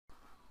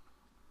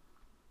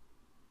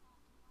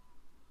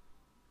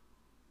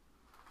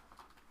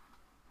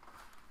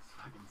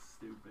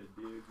stupid,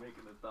 dude.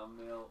 Making a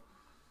thumbnail.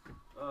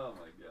 Oh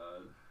my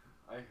god.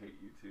 I hate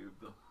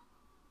YouTube.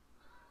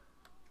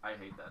 I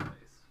hate that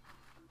face.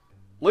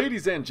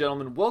 Ladies and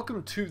gentlemen,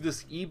 welcome to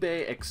this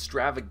eBay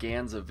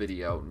extravaganza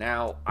video.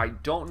 Now, I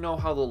don't know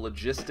how the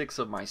logistics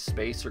of my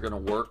space are going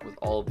to work with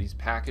all of these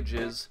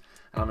packages,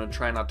 and I'm going to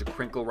try not to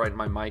crinkle right in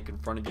my mic in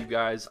front of you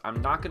guys.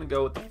 I'm not going to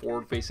go with the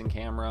forward-facing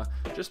camera,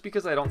 just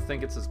because I don't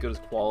think it's as good as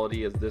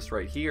quality as this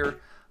right here.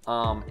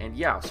 And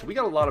yeah, so we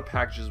got a lot of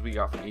packages we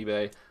got from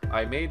eBay.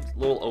 I made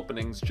little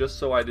openings just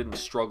so I didn't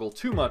struggle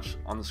too much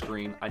on the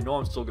screen. I know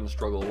I'm still going to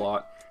struggle a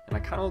lot, and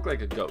I kind of look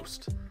like a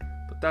ghost,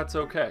 but that's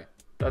okay.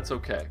 That's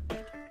okay.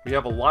 We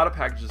have a lot of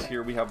packages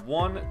here. We have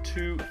 1,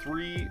 2,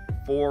 3,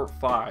 4,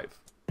 5.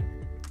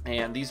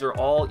 And these are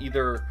all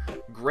either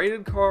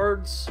graded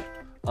cards,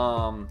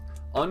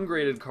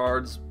 ungraded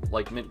cards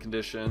like mint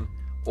condition,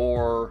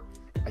 or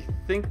I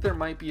think there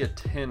might be a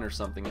tin or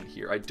something in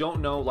here. I don't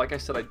know. Like I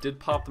said, I did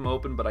pop them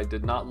open, but I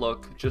did not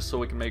look, just so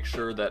we can make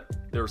sure that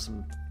there are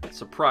some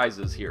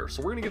surprises here.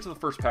 So we're going to get to the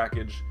first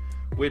package,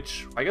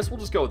 which I guess we'll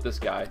just go with this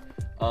guy.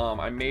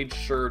 I made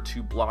sure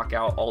to block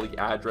out all the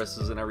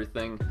addresses and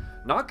everything.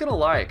 Not gonna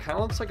lie, it kind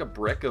of looks like a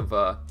brick of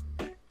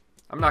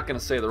I'm not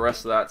gonna say the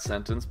rest of that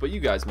sentence, but you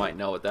guys might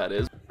know what that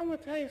is. I'm gonna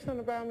tell you something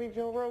about me,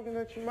 Joe Rogan,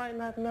 that you might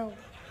not know.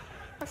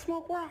 I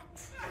smoke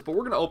rocks. But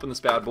we're gonna open this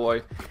bad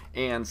boy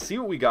and see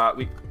what we got.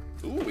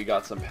 We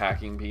got some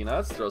packing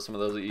peanuts. Throw some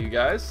of those at you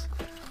guys.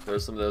 Throw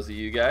some of those at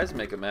you guys.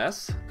 Make a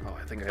mess. Oh,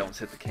 I think I almost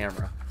hit the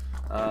camera.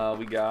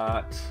 We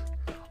got,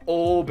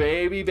 oh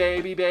baby,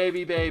 baby,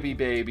 baby, baby,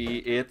 baby.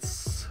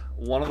 It's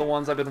one of the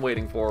ones I've been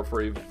waiting for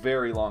a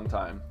very long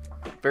time.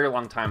 Very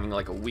long time,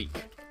 like a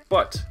week.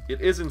 But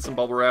it is in some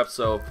bubble wrap,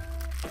 so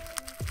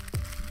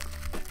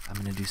I'm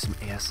gonna do some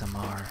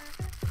ASMR.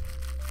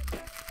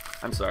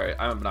 I'm sorry,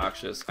 I'm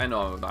obnoxious. I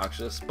know I'm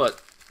obnoxious,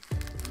 but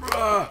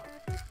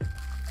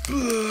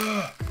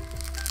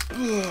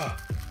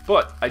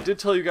but I did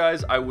tell you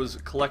guys I was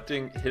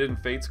collecting Hidden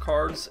Fates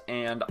cards,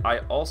 and I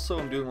also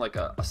am doing like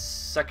a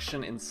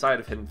section inside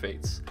of Hidden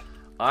Fates.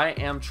 I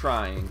am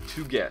trying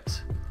to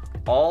get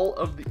all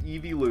of the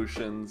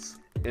evolutions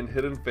in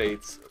Hidden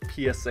Fates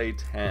PSA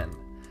 10.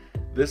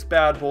 This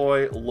bad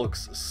boy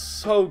looks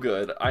so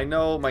good. I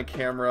know my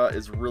camera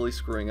is really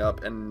screwing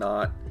up and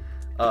not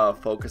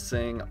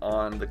focusing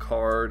on the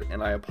card,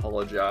 and I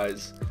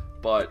apologize,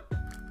 but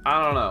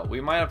I don't know.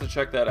 We might have to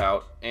check that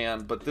out.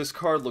 But this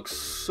card looks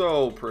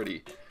so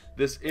pretty.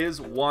 This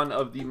is one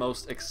of the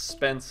most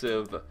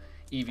expensive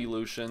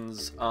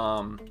evolutions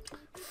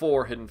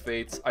for Hidden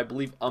Fates. I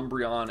believe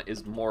Umbreon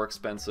is more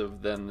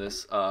expensive than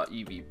this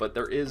Eevee, but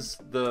there is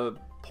the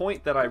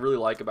point that I really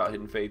like about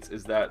Hidden Fates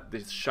is that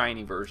the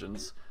shiny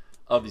versions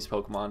of these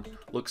Pokemon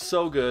look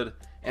so good.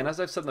 And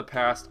as I've said in the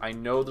past, I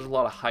know there's a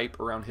lot of hype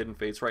around Hidden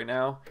Fates right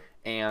now,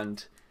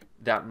 and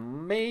that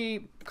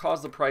may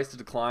cause the price to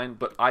decline,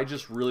 but I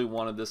just really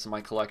wanted this in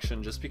my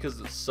collection just because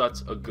it's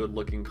such a good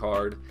looking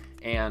card,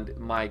 and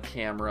my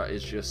camera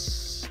is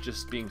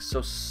just being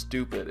so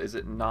stupid. Is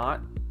it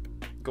not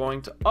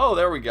going to? Oh,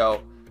 there we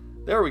go.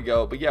 There we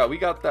go. But yeah, we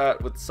got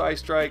that with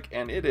Psystrike,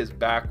 and it is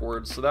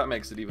backwards, so that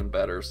makes it even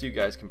better, so you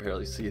guys can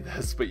barely see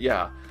this. But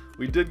yeah,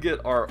 we did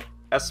get our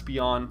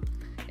Espeon,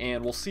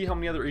 and we'll see how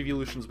many other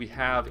evolutions we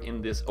have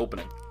in this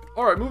opening.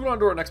 Alright, moving on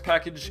to our next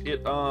package.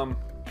 It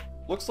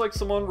looks like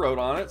someone wrote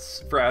on it,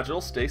 fragile,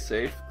 stay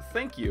safe,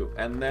 thank you.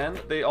 And then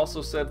they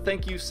also said,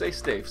 thank you, stay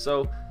safe.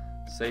 So,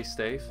 stay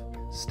safe?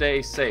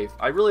 Stay safe.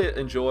 I really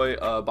enjoy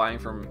buying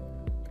from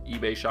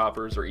eBay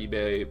shoppers or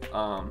eBay,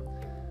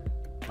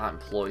 not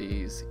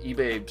employees,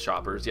 eBay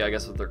shoppers, yeah, I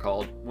guess what they're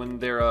called, when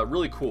they're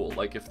really cool,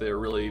 like if they're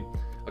really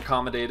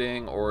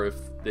accommodating or if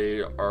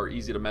they are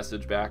easy to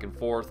message back and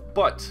forth.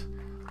 But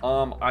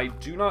I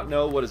do not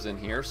know what is in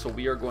here, so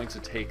we are going to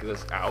take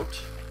this out.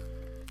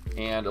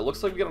 And it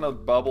looks like we got another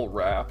bubble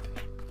wrap,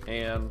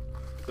 and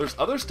there's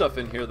other stuff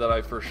in here that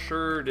I for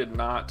sure did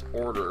not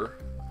order.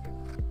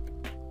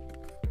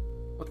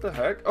 What the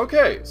heck?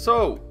 Okay,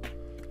 so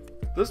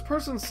this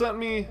person sent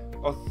me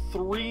a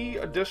 3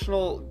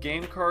 additional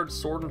game card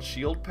Sword and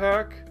Shield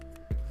pack,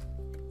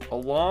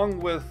 along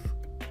with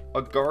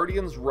a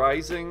Guardians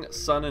Rising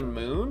Sun and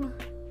Moon,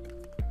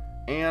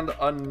 and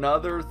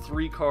another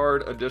 3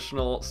 card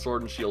additional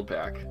Sword and Shield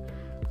pack.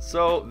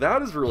 So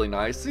that is really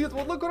nice. See,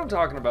 well, look what I'm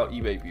talking about,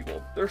 eBay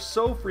people. They're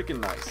so freaking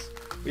nice.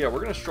 But yeah, we're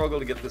gonna struggle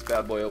to get this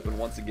bad boy open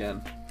once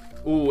again.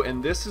 Ooh,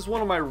 and this is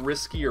one of my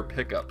riskier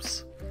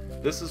pickups.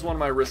 This is one of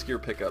my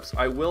riskier pickups.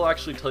 I will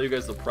actually tell you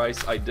guys the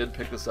price I did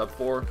pick this up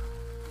for.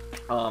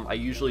 I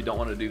usually don't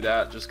want to do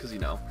that just because, you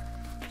know,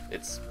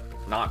 it's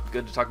not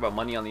good to talk about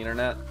money on the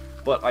internet.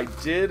 But I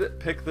did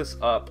pick this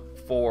up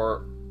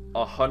for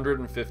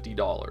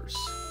 $150.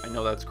 I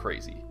know that's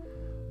crazy.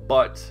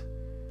 But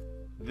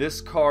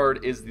this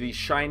card is the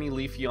shiny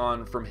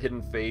Leafeon from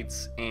Hidden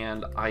Fates,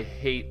 and I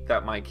hate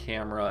that my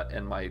camera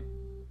and my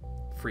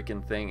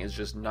freaking thing is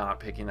just not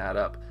picking that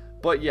up.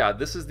 But yeah,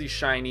 this is the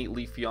shiny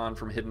Leafeon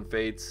from Hidden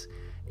Fates,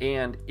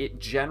 and it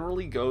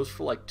generally goes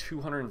for like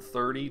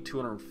 $230,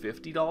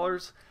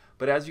 $250,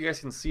 but as you guys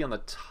can see on the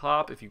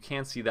top, if you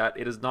can see that,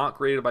 it is not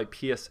graded by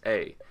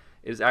PSA. It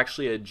is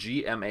actually a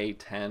GMA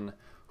 10,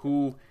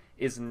 who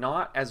is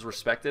not as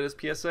respected as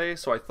PSA,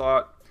 so I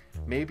thought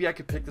maybe I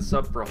could pick this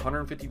up for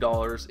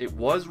 $150. It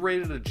was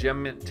rated a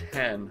Gem Mint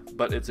 10,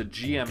 but it's a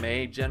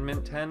GMA Gem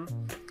Mint 10,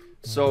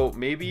 so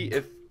maybe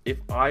if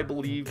I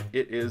believe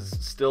it is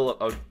still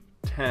a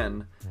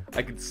 10,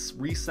 I could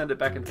resend it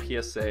back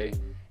into PSA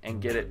and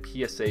get it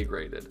PSA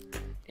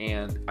graded.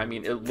 And I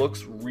mean, it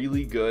looks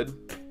really good.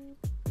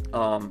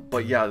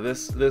 But yeah,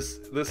 this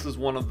is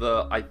one of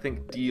the, I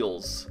think,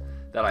 deals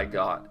that I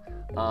got.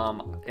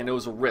 And it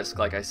was a risk,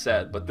 like I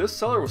said, but this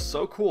seller was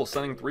so cool,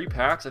 sending 3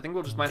 packs. I think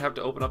we'll just might have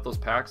to open up those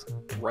packs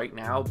right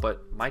now,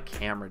 but my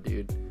camera,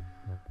 dude,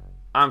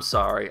 I'm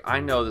sorry.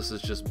 I know this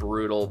is just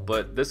brutal,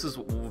 but this is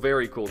a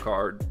very cool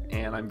card,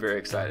 and I'm very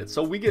excited.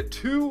 So we get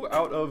 2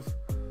 out of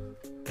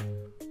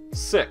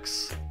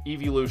 6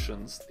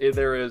 evolutions.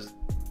 There is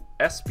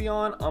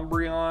Espeon,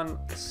 Umbreon,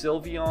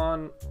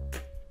 Sylveon,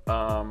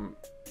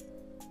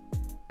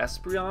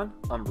 Espeon,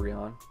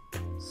 Umbreon,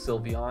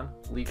 Sylveon,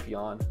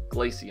 Leafeon,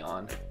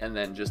 Glaceon, and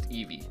then just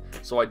Eevee.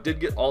 So I did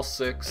get all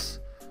 6.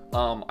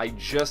 I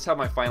just had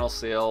my final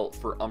sale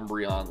for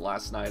Umbreon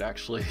last night,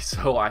 actually,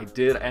 so I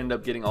did end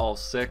up getting all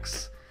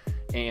 6,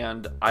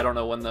 and I don't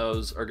know when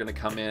those are going to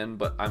come in,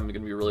 but I'm going to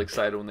be really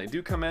excited when they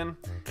do come in.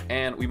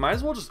 And we might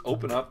as well just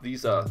open up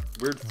these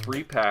weird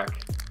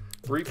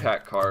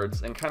 3-pack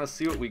cards and kind of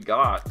see what we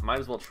got. Might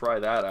as well try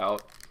that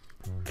out.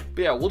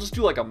 But yeah, we'll just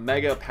do like a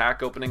mega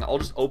pack opening. I'll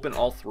just open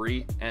all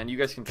 3, and you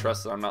guys can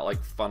trust that I'm not like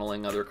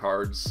funneling other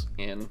cards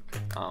in.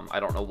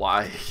 I don't know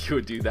why you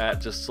would do that,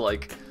 just to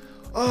like,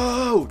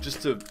 oh,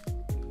 just to,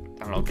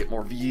 I don't know, get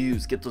more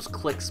views, get those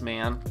clicks,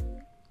 man.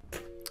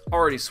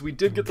 Alrighty, so we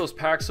did get those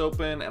packs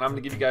open, and I'm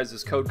gonna give you guys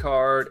this code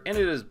card, and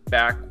it is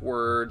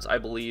backwards, I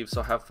believe,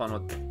 so have fun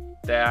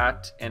with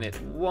that. And it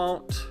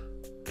will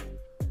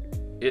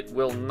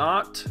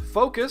not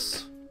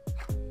focus,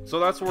 so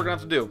that's what we're gonna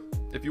have to do.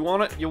 If you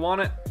want it, you want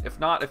it. If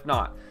not, if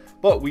not.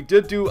 But we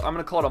did do, I'm going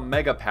to call it a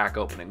mega pack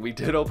opening. We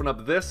did open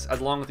up this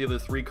as long with the other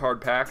 3 card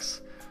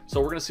packs.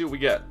 So we're going to see what we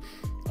get.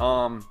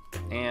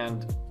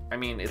 And I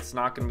mean, it's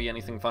not going to be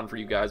anything fun for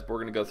you guys, but we're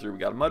going to go through. We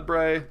got a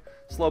Mudbray,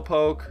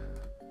 Slowpoke,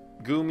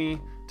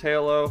 Goomy,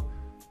 Tailo,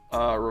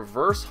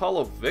 Reverse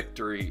Holo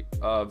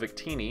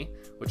Victini,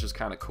 which is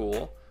kind of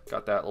cool.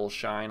 Got that little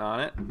shine on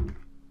it.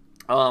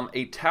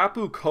 A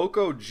Tapu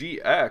Koko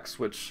GX,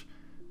 which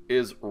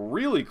is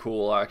really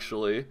cool,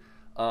 actually.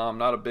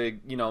 Not a big,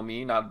 you know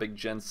me, not a big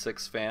Gen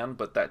 6 fan,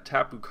 but that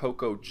Tapu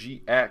Koko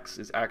GX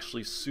is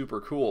actually super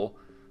cool.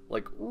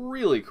 Like,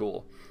 really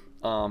cool.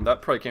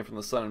 That probably came from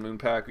the Sun and Moon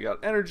pack. We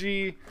got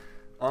Energy.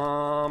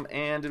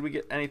 And did we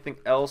get anything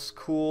else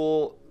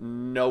cool?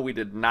 No, we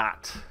did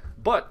not.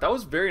 But that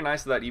was very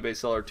nice of that eBay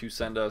seller to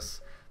send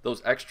us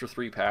those extra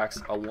 3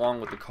 packs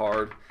along with the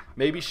card.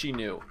 Maybe she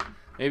knew.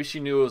 Maybe she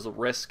knew it was a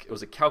risk. It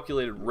was a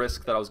calculated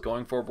risk that I was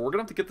going for. But we're going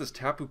to have to get this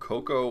Tapu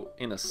Koko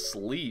in a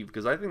sleeve,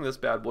 because I think this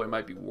bad boy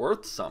might be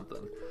worth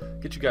something.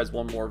 Get you guys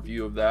one more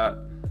view of that.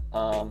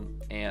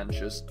 And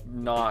just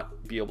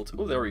not be able to...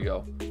 Oh, there we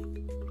go.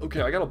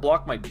 Okay, I got to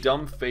block my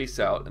dumb face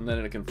out, and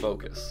then it can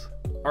focus.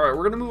 Alright,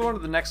 we're going to move on to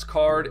the next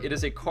card. It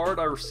is a card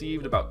I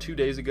received about 2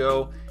 days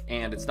ago,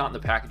 and it's not in the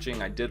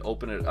packaging. I did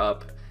open it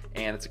up,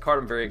 and it's a card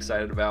I'm very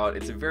excited about.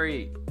 It's a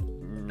very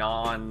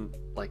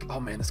like, oh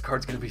man, this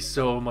card's gonna be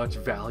so much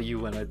value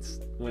when it's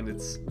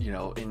you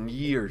know, in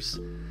years.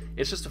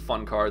 It's just a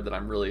fun card that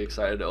I'm really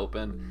excited to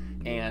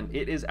open, and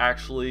it is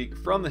actually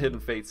from the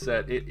Hidden Fates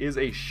set. It is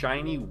a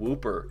shiny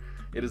Wooper.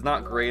 It is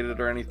not graded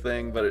or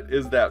anything, but it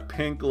is that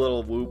pink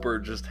little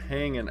Wooper just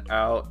hanging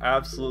out,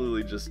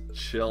 absolutely just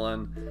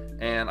chilling.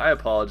 And I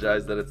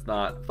apologize that it's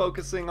not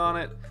focusing on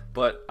it,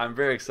 but I'm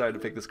very excited to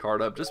pick this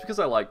card up just because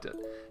I liked it.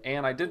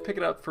 And I did pick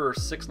it up for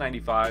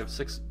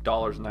 $6.95.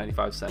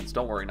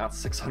 Don't worry, not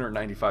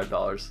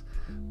 $695.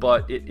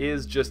 But it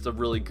is just a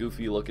really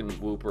goofy looking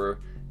Wooper,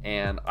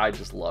 and I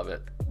just love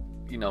it.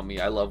 You know me,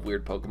 I love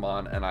weird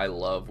Pokemon, and I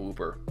love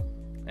Wooper.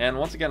 And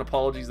once again,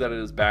 apologies that it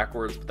is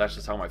backwards, but that's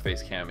just how my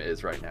face cam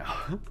is right now.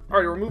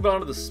 Alright, we're moving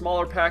on to the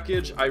smaller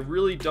package. I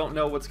really don't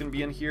know what's going to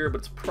be in here, but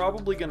it's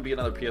probably going to be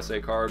another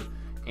PSA card.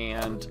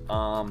 And,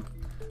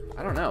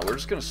 I don't know. We're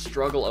just going to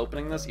struggle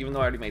opening this, even though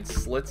I already made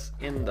slits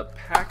in the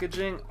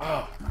packaging.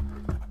 Oh,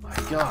 my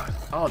God.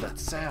 Oh, that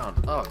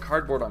sound. Oh,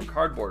 cardboard on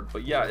cardboard.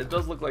 But yeah, it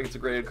does look like it's a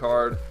graded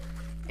card.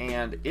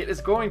 And it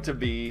is going to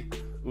be...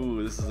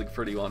 Ooh, this is a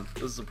pretty one.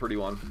 This is a pretty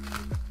one.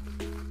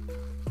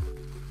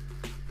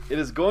 It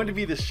is going to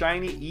be the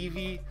Shiny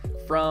Eevee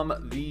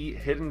from the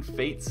Hidden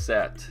Fates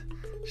set.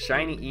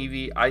 Shiny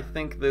Eevee, I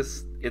think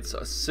it's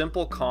a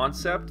simple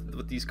concept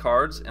with these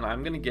cards, and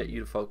I'm going to get you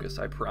to focus,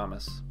 I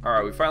promise.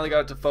 Alright, we finally got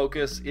it to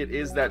focus. It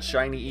is that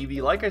Shiny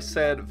Eevee. Like I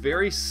said,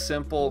 very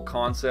simple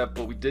concept,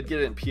 but we did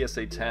get it in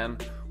PSA 10,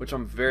 which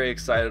I'm very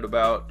excited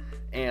about,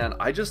 and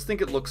I just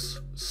think it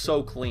looks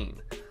so clean.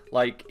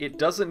 Like, it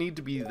doesn't need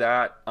to be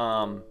that,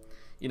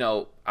 you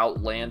know,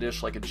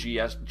 outlandish like a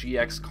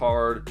GX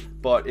card,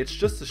 but it's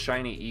just a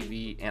shiny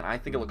Eevee, and I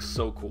think it looks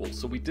so cool.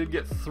 So we did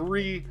get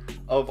 3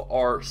 of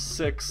our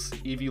 6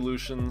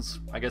 evolutions.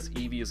 I guess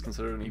Eevee is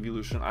considered an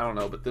evolution, I don't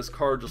know, but this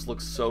card just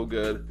looks so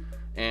good,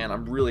 and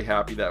I'm really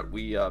happy that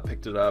we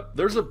picked it up.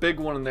 There's a big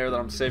one in there that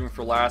I'm saving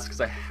for last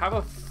because I have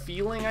a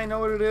feeling I know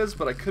what it is,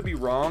 but I could be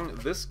wrong.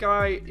 This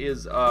guy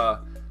is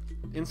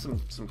in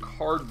some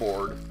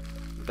cardboard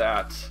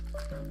that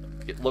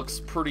it looks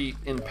pretty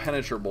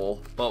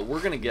impenetrable, but we're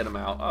gonna get him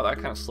out. Oh, that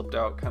kind of slipped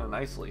out kind of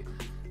nicely.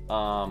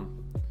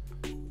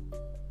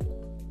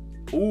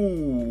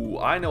 Ooh,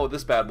 I know what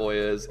this bad boy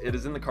is. It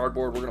is in the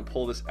cardboard. We're gonna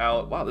pull this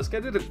out. Wow, this guy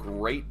did a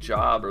great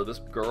job, or this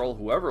girl,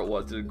 whoever it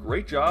was, did a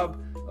great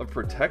job of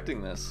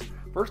protecting this.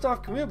 First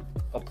off, can we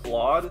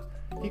applaud?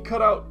 He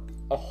cut out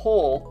a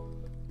hole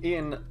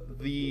in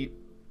the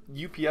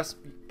UPS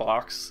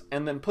box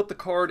and then put the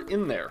card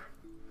in there.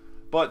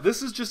 But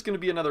this is just going to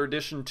be another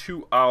addition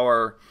to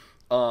our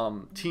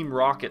Team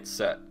Rocket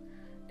set,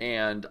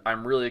 and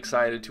I'm really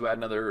excited to add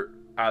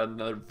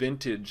another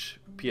vintage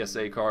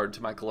PSA card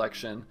to my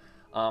collection.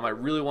 I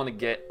really want to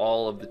get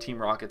all of the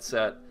Team Rocket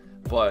set,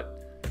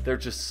 but they're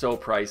just so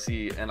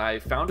pricey, and I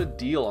found a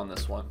deal on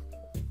this one.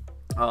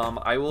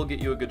 I will get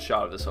you a good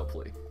shot of this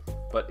hopefully,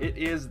 but it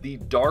is the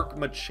Dark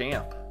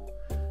Machamp,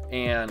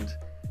 and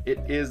it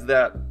is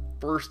that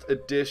first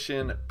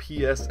edition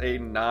PSA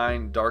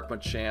 9 Dark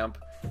Machamp.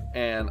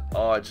 And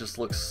oh, it just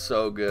looks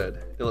so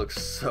good. It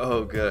looks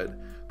so good.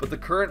 But the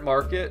current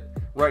market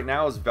right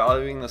now is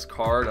valuing this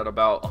card at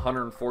about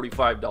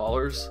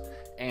 $145,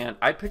 and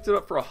I picked it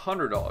up for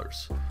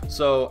 $100.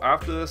 So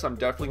after this, I'm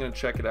definitely going to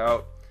check it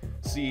out,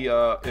 see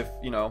if,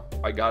 you know,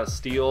 I got a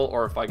steal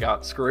or if I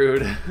got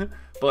screwed.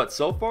 But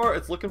so far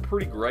it's looking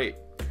pretty great,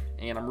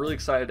 and I'm really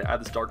excited to add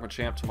this Dark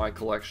Machamp to my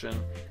collection,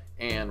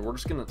 and we're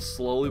just gonna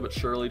slowly but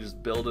surely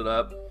just build it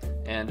up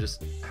and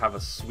just have a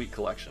sweet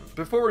collection.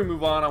 Before we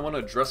move on, I want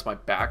to address my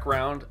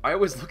background. I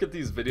always look at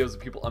these videos of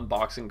people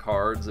unboxing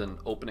cards and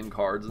opening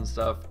cards and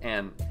stuff,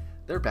 and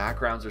their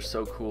backgrounds are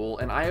so cool.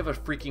 And I have a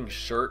freaking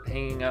shirt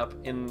hanging up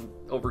in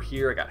over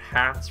here. I got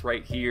hats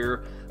right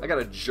here. I got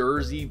a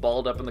jersey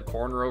balled up in the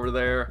corner over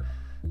there.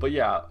 But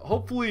yeah,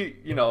 hopefully,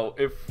 you know,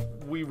 if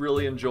we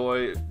really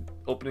enjoy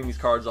opening these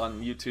cards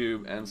on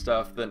YouTube and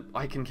stuff, then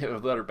I can get a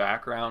better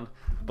background.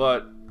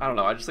 But I don't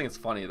know, I just think it's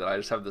funny that I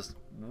just have this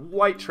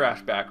white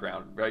trash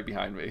background right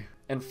behind me.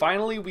 And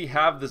finally, we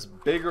have this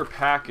bigger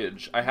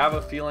package. I have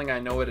a feeling I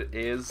know what it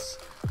is.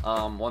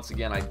 Once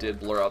again, I did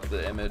blur out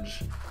the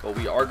image, but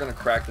we are gonna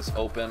crack this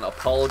open.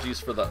 Apologies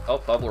for the, oh,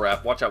 bubble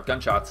wrap. Watch out,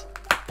 gunshots.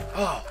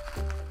 Oh.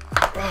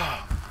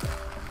 Oh.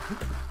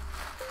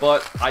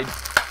 But I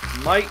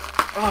might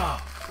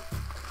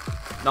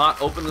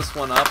not open this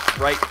one up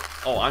right.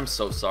 Oh, I'm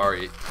so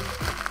sorry.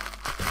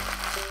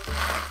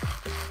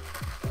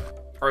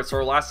 Alright, so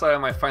our last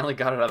item, I finally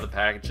got it out of the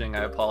packaging.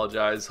 I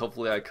apologize.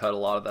 Hopefully I reprinted a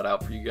lot of that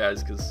out for you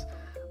guys, because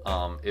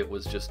it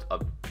was just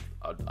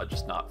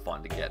just not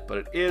fun to get. But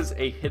it is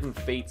a Hidden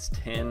Fates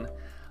tin.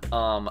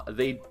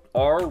 They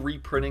are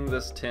reprinting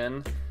this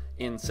tin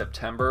in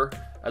September,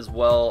 as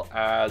well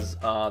as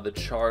the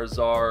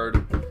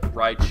Charizard,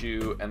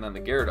 Raichu, and then the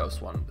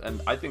Gyarados one.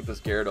 And I think this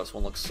Gyarados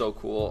one looks so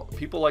cool.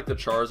 People like the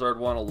Charizard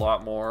one a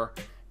lot more,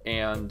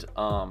 and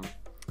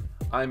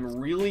I'm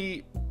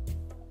really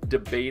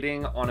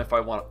debating on if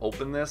I want to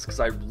open this, because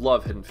I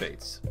love Hidden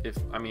Fates.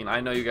 I mean, I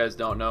know you guys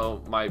don't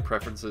know my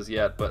preferences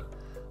yet, but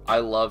I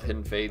love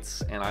Hidden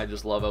Fates, and I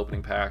just love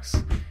opening packs.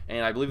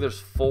 And I believe there's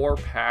 4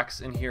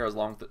 packs in here, as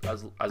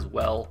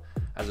well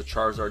as a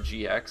Charizard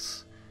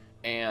GX.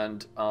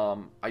 And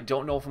I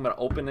don't know if I'm going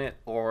to open it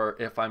or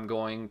if I'm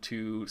going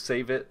to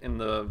save it in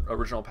the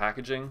original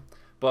packaging.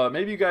 But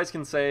maybe you guys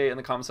can say in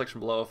the comment section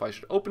below if I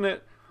should open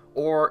it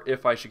or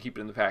if I should keep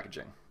it in the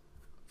packaging.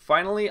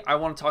 Finally, I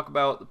want to talk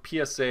about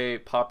the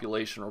PSA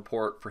population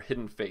report for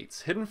Hidden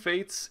Fates. Hidden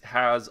Fates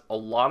has a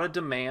lot of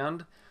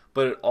demand,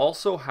 but it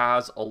also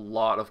has a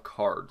lot of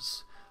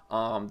cards.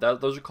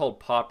 Those are called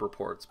pop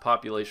reports,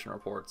 population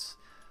reports.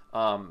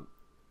 Some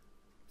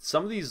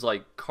of these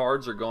like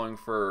cards are going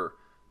for,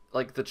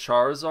 like the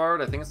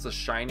Charizard, I think it's the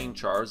Shining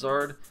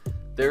Charizard.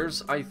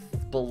 There's, I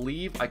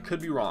believe, I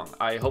could be wrong.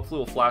 I hopefully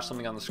will flash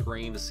something on the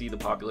screen to see the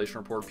population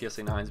report,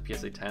 PSA 9s and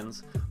PSA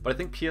 10s. But I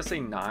think PSA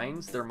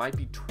 9s, there might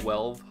be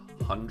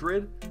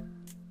 1,200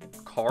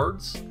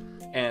 cards.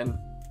 And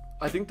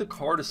I think the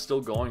card is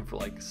still going for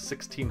like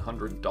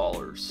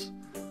 $1,600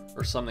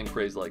 or something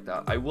crazy like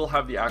that. I will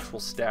have the actual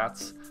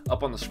stats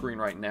up on the screen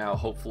right now,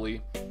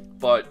 hopefully.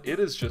 But it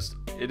is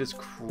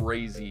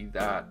crazy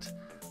that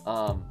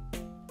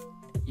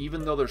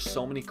even though there's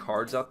so many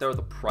cards out there,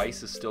 the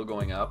price is still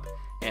going up.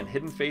 And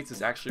Hidden Fates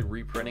is actually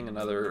reprinting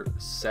another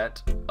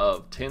set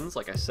of tins,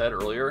 like I said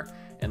earlier,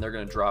 and they're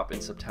going to drop in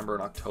September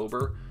and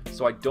October.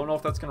 So I don't know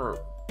if that's going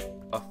to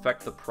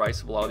affect the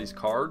price of a lot of these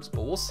cards,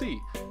 but we'll see.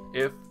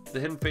 If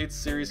the Hidden Fates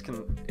series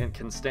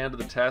can stand to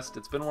the test,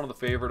 it's been one of the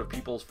favorite of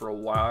people's for a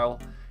while,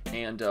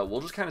 and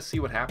we'll just kind of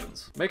see what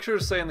happens. Make sure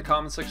to say in the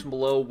comment section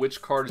below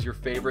which card is your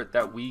favorite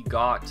that we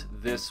got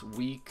this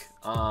week.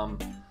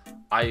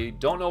 I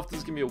don't know if this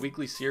is going to be a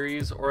weekly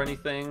series or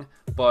anything,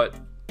 but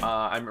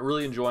I'm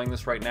really enjoying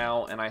this right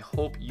now, and I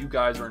hope you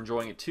guys are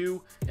enjoying it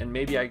too, and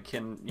maybe I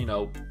can, you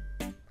know,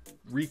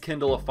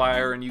 rekindle a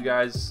fire in you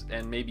guys,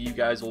 and maybe you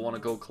guys will want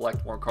to go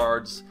collect more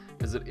cards,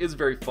 because it is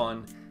very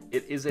fun.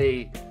 It is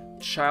a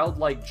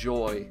childlike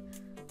joy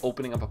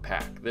opening up a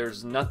pack.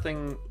 There's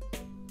nothing,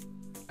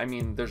 I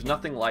mean, there's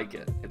nothing like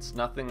it. It's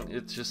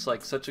just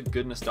like such a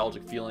good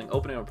nostalgic feeling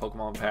opening a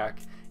Pokemon pack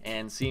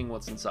and seeing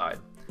what's inside.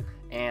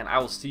 And I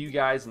will see you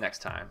guys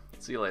next time.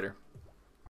 See you later.